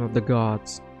grand game of the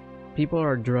gods. People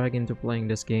are dragged into playing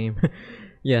this game.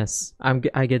 Yes,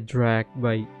 I get dragged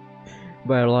by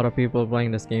a lot of people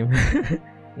playing this game.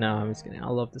 No, I'm just kidding. I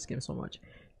love this game so much.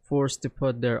 Forced to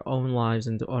put their own lives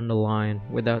on the line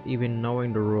without even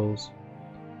knowing the rules.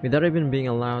 Without even being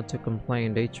allowed to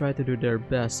complain, they try to do their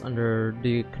best under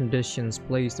the conditions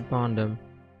placed upon them.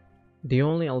 The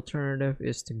only alternative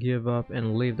is to give up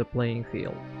and leave the playing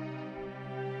field.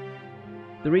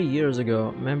 3 years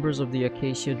ago, members of the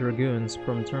Acacia Dragoons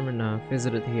from Termina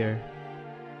visited here.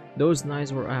 Those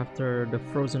knights were after the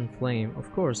frozen flame,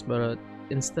 of course, but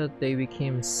instead they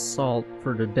became salt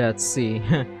for the Dead Sea.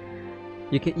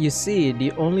 You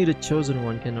see, only the chosen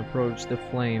one can approach the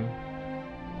flame.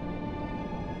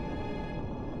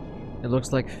 It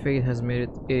looks like fate has made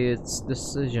its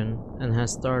decision and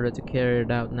has started to carry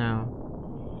it out now.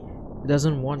 It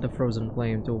doesn't want the frozen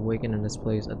flame to awaken in this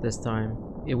place at this time.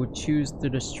 It would choose to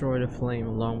destroy the flame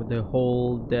along with the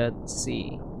whole Dead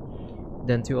Sea,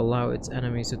 than to allow its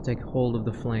enemies to take hold of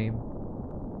the flame.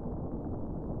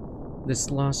 This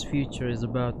lost future is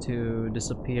about to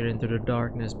disappear into the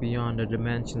darkness beyond the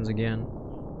dimensions again.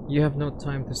 You have no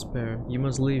time to spare. You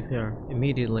must leave here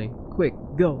immediately. Quick,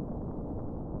 go!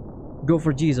 Go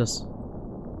for Jesus!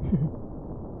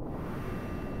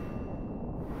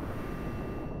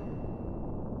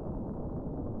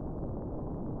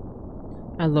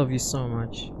 I love you so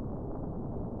much.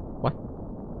 What?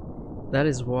 That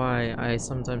is why I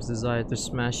sometimes desire to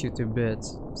smash you to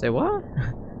bits. Say what?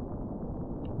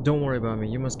 Don't worry about me,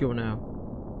 you must go now.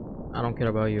 I don't care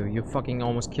about you, you fucking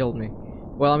almost killed me.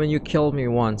 Well, I mean, you killed me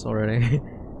once already.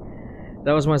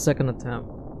 That was my second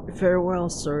attempt. Farewell,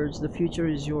 Surge, the future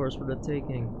is yours for the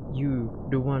taking. You,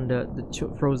 the one that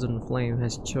the frozen flame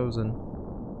has chosen.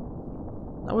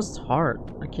 That was hard,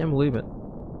 I can't believe it.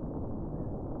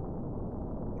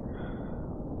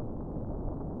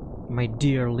 My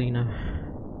dear Lena,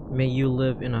 may you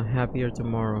live in a happier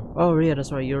tomorrow. Oh yeah,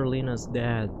 that's right, you're Lena's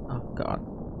dad. Oh god.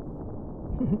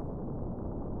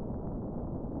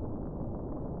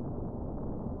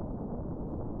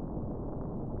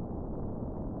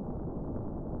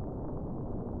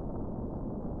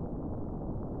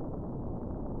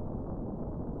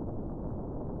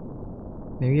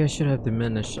 Maybe I should have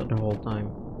diminished the whole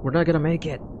time. We're not gonna make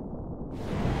it.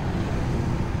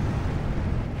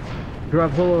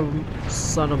 Grab hold of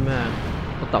son of man.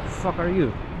 What the fuck are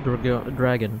you,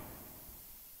 dragon?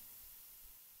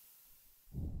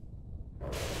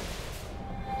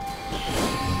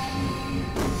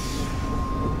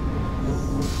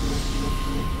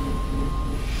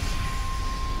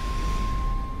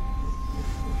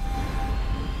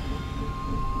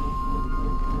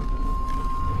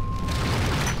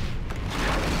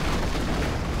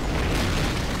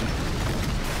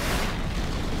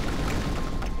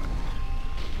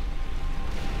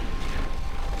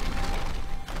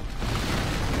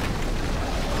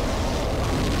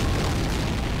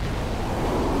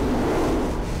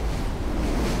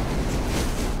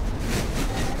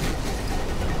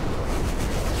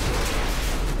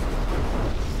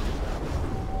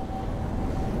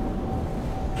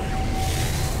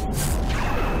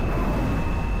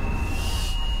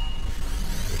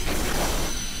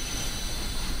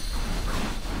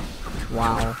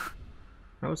 Wow,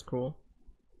 that was cool.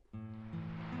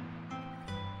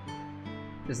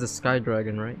 It's the Sky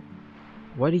Dragon, right?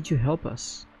 Why did you help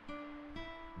us?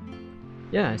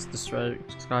 Yeah, it's the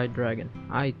Sky Dragon.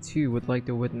 I too would like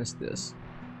to witness this.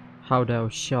 How thou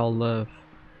shalt live,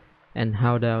 and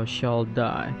how thou shalt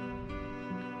die.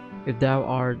 If thou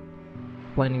art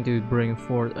planning to bring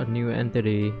forth a new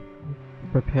entity,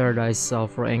 prepare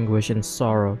thyself for anguish and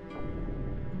sorrow.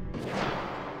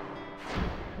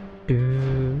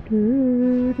 To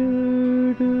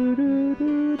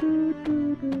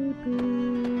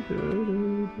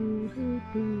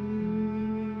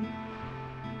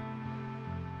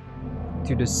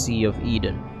the Sea of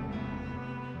Eden.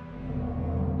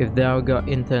 If thou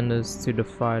intendest to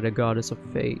defy the goddess of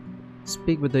fate,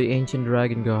 speak with the ancient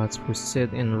dragon gods who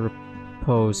sit in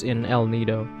repose in El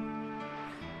Nido.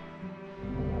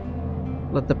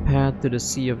 Let the path to the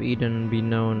Sea of Eden be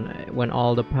known when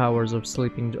all the powers of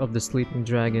the sleeping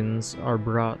dragons are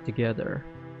brought together.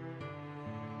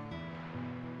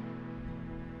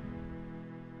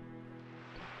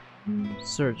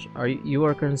 Search. You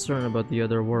are concerned about the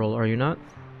other world, are you not?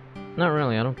 Not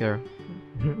really. I don't care.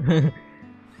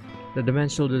 The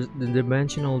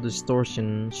dimensional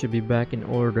distortion should be back in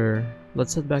order.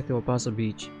 Let's head back to El Paso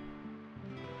Beach.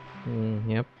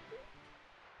 Yep.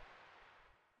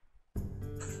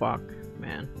 Fuck,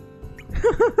 man.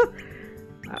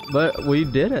 But we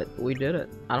did it. We did it.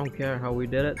 I don't care how we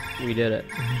did it. We did it.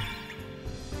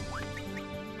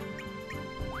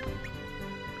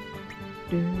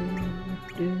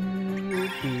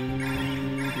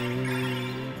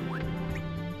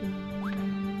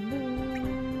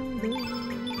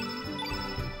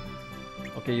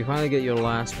 Okay, you finally get your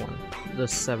last one. The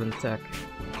 7 tech.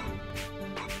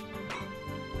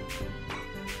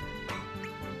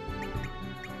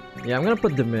 Yeah, I'm gonna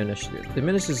put diminished.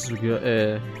 Diminished is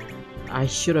good. I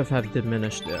should have had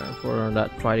diminished there for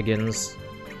that fight against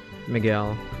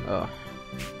Miguel. Ugh.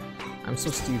 I'm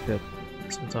so stupid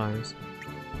sometimes.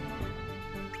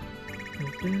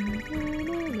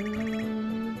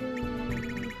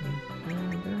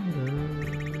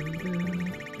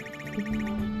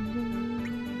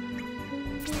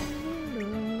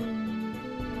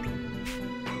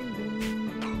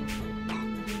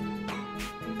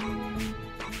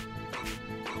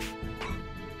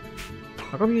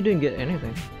 How come you didn't get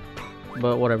anything?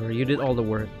 But whatever, you did all the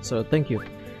work, so thank you.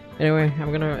 Anyway,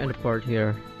 I'm gonna end the part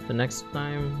here. The next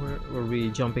time we'll be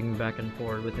jumping back and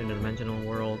forth within the dimensional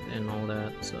world and all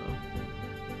that, so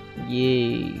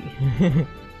yay.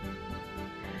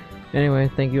 Anyway,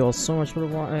 thank you all so much for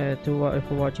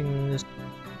watching this.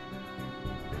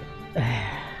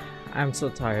 I'm so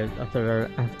tired after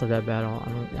that battle.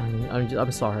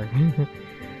 I'm sorry.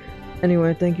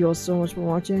 Anyway, thank you all so much for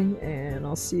watching, and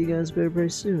I'll see you guys very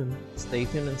soon. Stay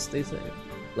tuned and stay safe.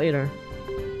 Later.